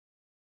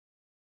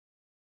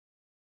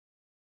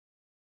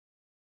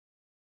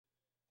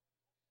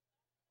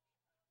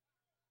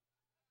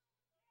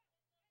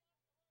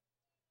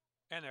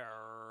And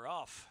they're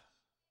off.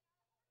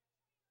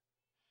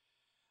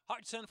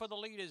 Hard send for the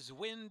lead is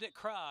Wind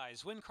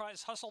Cries. Wind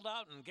Cries hustled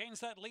out and gains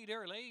that lead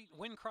early.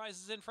 Wind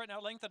Cries is in front now,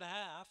 length and a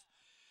half.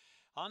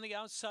 On the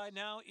outside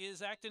now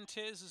is Acton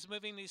Tiz is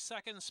moving the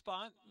second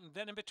spot.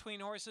 Then in between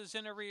horses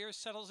in arrears,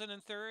 settles in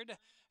third.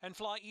 And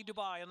Fly E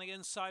Dubai on the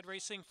inside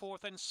racing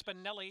fourth. And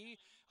Spinelli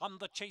on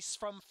the chase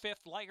from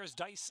fifth. Liar's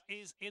Dice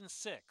is in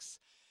sixth.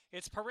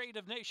 It's Parade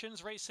of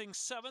Nations racing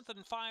seventh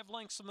and 5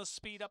 lengths from the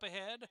speed up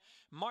ahead.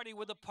 Marty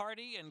with the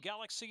Party and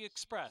Galaxy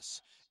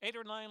Express. 8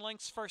 or 9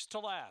 lengths first to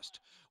last.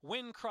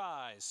 Wind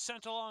Cries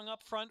sent along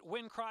up front.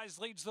 Wind Cries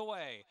leads the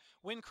way.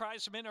 Wind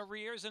Cries from in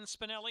arrears and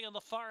Spinelli on the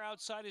far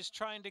outside is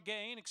trying to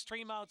gain.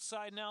 Extreme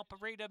outside now,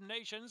 Parade of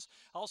Nations.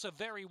 Also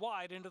very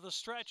wide into the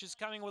stretch is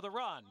coming with a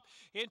run.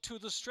 Into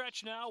the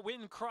stretch now,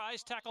 Wind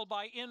Cries tackled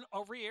by in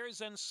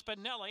arrears and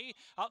Spinelli.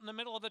 Out in the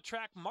middle of the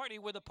track, Marty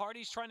with the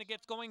Party's trying to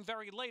get going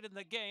very late in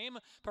the game.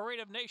 Parade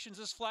of Nations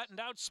is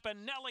flattened out.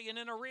 Spinelli and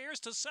in arrears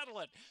to settle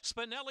it.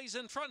 Spinelli's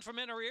in front from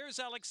in arrears.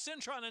 Alex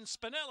Cintron and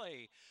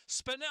Spinelli.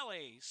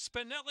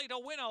 Spinelli to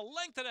win a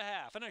length and a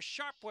half and a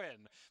sharp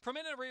win. From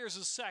in arrears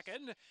is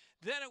second.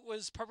 Then it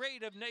was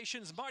Parade of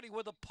Nations, Marty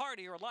with the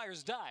Party or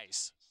Liar's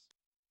Dice.